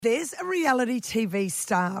There's a reality TV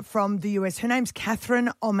star from the US. Her name's Catherine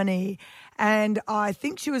Omany, and I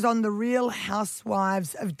think she was on The Real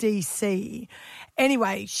Housewives of DC.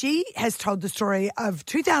 Anyway, she has told the story of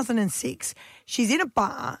 2006. She's in a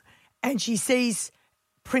bar and she sees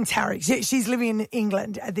Prince Harry. She's living in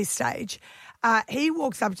England at this stage. He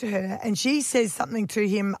walks up to her and she says something to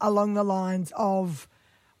him along the lines of,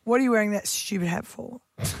 "What are you wearing that stupid hat for?"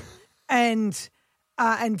 And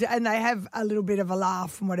they have a little bit of a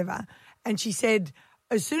laugh and whatever. And she said,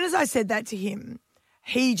 as soon as I said that to him,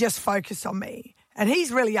 he just focused on me. And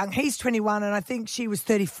he's really young. He's 21 and I think she was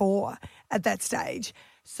 34 at that stage.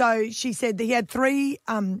 So she said that he had three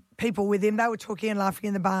people with him. They were talking and laughing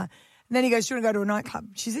in the bar. And then he goes, "Do you want to go to a nightclub?"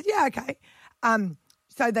 She said, "Yeah, okay."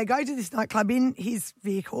 So they go to this nightclub in his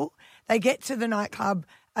vehicle. They get to the nightclub,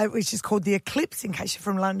 which is called the Eclipse, in case you're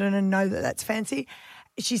from London and know that that's fancy.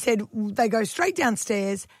 She said they go straight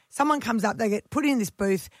downstairs. Someone comes up. They get put in this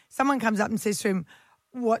booth. Someone comes up and says to him,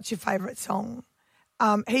 "What's your favourite song?"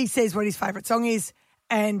 He says what his favourite song is.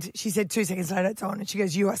 And she said 2 seconds later, it's on. And she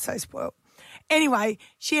goes, "You are so spoiled." Anyway,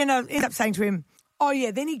 she ends up saying to him, "Oh,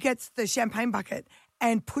 yeah." Then he gets the champagne bucket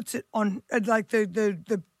and puts it on, like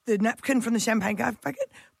the napkin from the champagne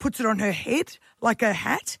bucket, puts it on her head like a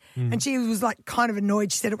hat. And she was like kind of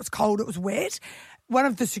annoyed. She said it was cold, it was wet. One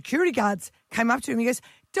of the security guards came up to him and he goes,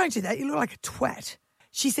 "Don't do that, you look like a twat."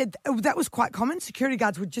 She said that was quite common. Security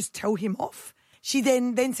guards would just tell him off. She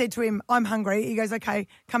then said to him, "I'm hungry." He goes, "Okay,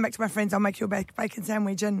 come back to my friends, I'll make you a bacon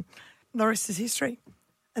sandwich." And the rest is history.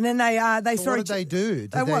 And then they saw. What did they do?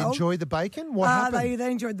 Did they enjoy the bacon? What happened?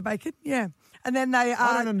 They enjoyed the bacon, yeah. And then I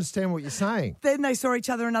don't understand what you're saying. Then they saw each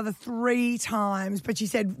other another 3 times, but she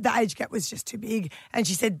said the age gap was just too big. And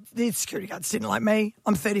she said the security guards didn't like me.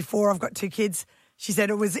 I'm 34. I've got 2 kids. She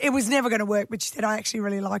said it was never going to work, but she said I actually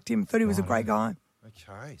really liked him. Thought he was a great guy.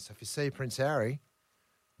 Okay, so if you see Prince Harry,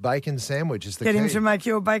 bacon sandwich is the key. Get him to make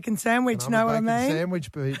you a bacon sandwich. Know what I mean? Bacon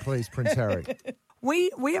sandwich, please, Prince Harry.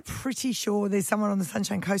 We are pretty sure there's someone on the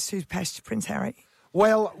Sunshine Coast who's pashed Prince Harry.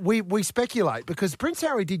 Well, we speculate because Prince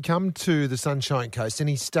Harry did come to the Sunshine Coast and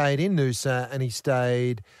he stayed in Noosa and he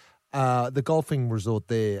stayed the golfing resort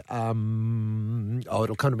there.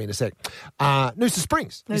 It'll come to me in a sec. Noosa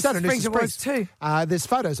Springs. He stayed at Noosa Springs. It was too. There's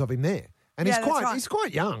photos of him there. And Yeah, he's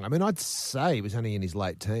quite young. I mean, I'd say he was only in his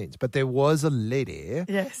late teens. But there was a lady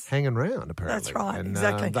hanging around, apparently. That's right, and,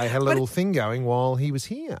 exactly. They had a little thing going while he was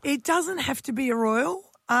here. It doesn't have to be a royal.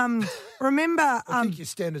 Remember... I think your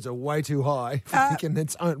standards are way too high for thinking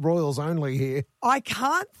it's royals only here. I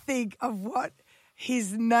can't think of what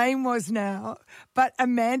his name was now, but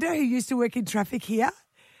Amanda, who used to work in traffic here,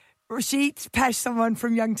 she pashed someone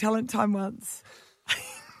from Young Talent Time once.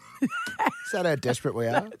 Is that how desperate we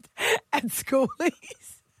are? At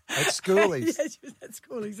Schoolies. At Schoolies? Yeah, she was at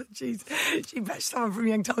Schoolies. She pashed someone from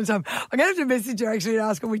Young Talent Time. I'm going to have to message her actually and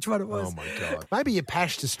ask her which one it was. Oh, my God. Maybe you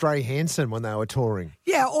pashed a Stray Hansen when they were touring.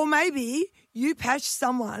 Yeah, or maybe you pashed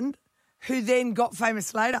someone who then got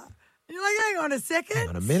famous later. And you're like, hang on a second. Hang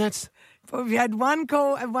on a minute. Well, we had 1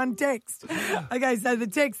 call and 1 text. Okay, so the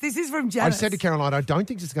text, this is from Janice. I said to Caroline, I don't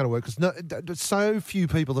think this is going to work because so few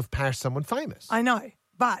people have pashed someone famous. I know,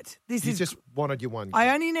 but this You is... just wanted your one.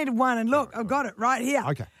 I only needed 1, and look, I've got it right here.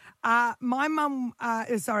 Okay. My mum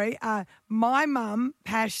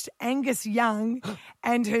pashed Angus Young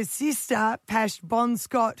and her sister pashed Bon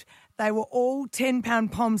Scott. They were all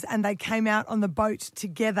 10-pound poms and they came out on the boat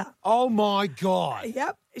together. Oh, my God.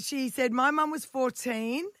 Yep. She said my mum was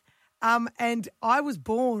 14 and I was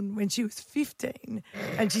born when she was 15.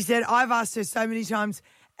 And she said, I've asked her so many times,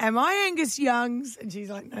 am I Angus Young's? And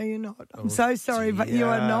she's like, no, you're not. I'm so sorry, but you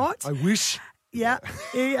are not. I wish. Yeah,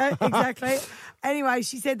 exactly. Anyway,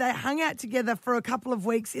 she said they hung out together for a couple of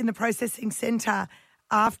weeks in the processing centre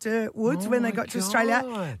afterwards when they got to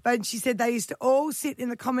Australia. But she said they used to all sit in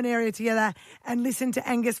the common area together and listen to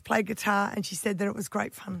Angus play guitar, and she said that it was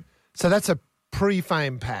great fun. So that's a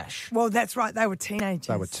pre-fame pash. Well, that's right. They were teenagers.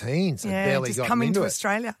 They were teens. Yeah, barely just got coming into to it.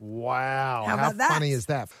 Australia. Wow. How about that? Funny is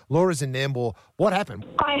that? Laura's in Nambour. What happened?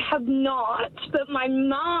 I have not, but my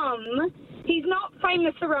mum, he's not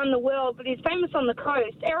famous around the world, but he's famous on the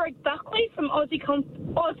coast. Eric Buckley from Aussie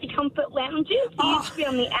Comfort Lounges. He used to be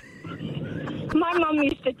on the app. My mum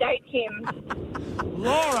used to date him.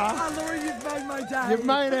 Laura. Oh, Laura, you've made my day. You've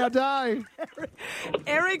made our day.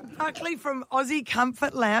 Eric Buckley from Aussie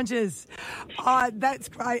Comfort Lounges. Oh, that's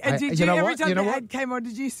great. And Hey, did you you know every what? time You know the what? ad came on,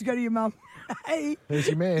 did you used to go to your mum? Hey. There's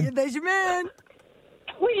your man. Yeah, there's your man.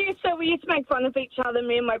 We used to make fun of each other,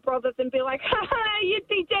 me and my brothers, and be like, ha ha, you'd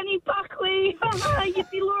be Danny Buckley, ha ha, you'd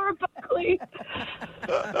be Laura Buckley.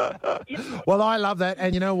 Well, I love that.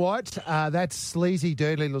 And you know what? That sleazy,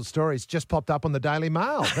 dirty little story's just popped up on the Daily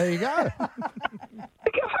Mail. There you go.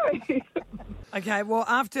 Okay, well,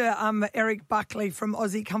 after Eric Buckley from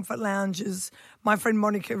Aussie Comfort Lounges, my friend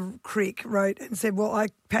Monica Crick wrote and said, well, I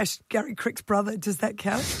pashed Gary Crick's brother. Does that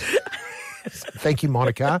count? Thank you,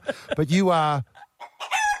 Monica. But you are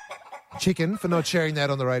chicken for not sharing that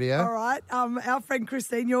on the radio. All right. Our friend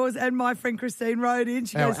Christine, yours and my friend Christine wrote in.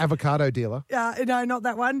 She Our goes, avocado dealer. no, not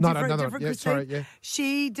that one. No, different another one. different Yeah, Christine. sorry, yeah.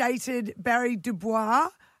 She dated Barry Dubois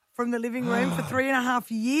from the living room for 3.5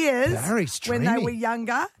 years Barry's when they dreamy. were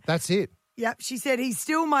younger. That's it. Yep. She said, he's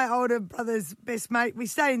still my older brother's best mate. We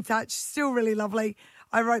stay in touch. Still really lovely.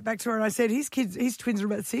 I wrote back to her and I said, his twins are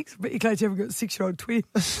about 6, but you glad you haven't got a 6-year-old twin.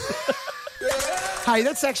 Hey,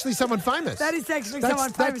 that's actually someone famous. That is actually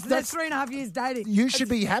someone famous. That's 3.5 years dating. You should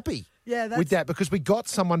be happy with that because we got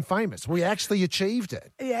someone famous. We actually achieved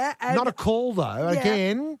it. Yeah. And Not a call, though. Yeah.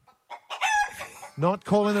 Again, not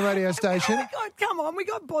calling the radio station. Oh, God, come on. We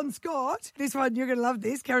got Bon Scott. This one, you're going to love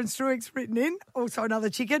this. Karen Struick's written in, also another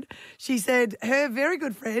chicken. She said her very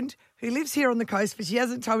good friend who lives here on the coast, but she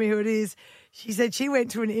hasn't told me who it is. She said she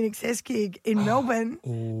went to an INXS gig in Melbourne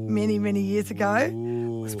many, many years ago,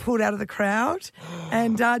 was pulled out of the crowd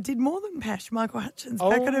and did more than pash Michael Hutchins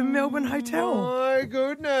back at a Melbourne hotel. My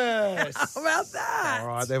goodness. How about that? All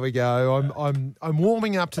right, there we go. I'm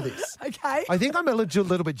warming up to this. Okay. I think I'm a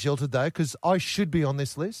little bit jilted, though, because I should be on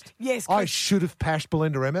this list. Yes, I Chris. should have pashed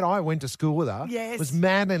Belinda Emmett. I went to school with her. Yes. Was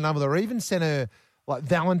madly in love with her. Even sent her like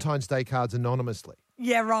Valentine's Day cards anonymously.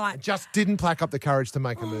 Yeah, right. Just didn't pluck up the courage to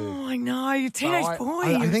make a move. Oh, I know. You're a teenage boy.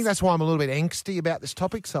 I think that's why I'm a little bit angsty about this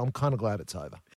topic, so I'm kind of glad it's over.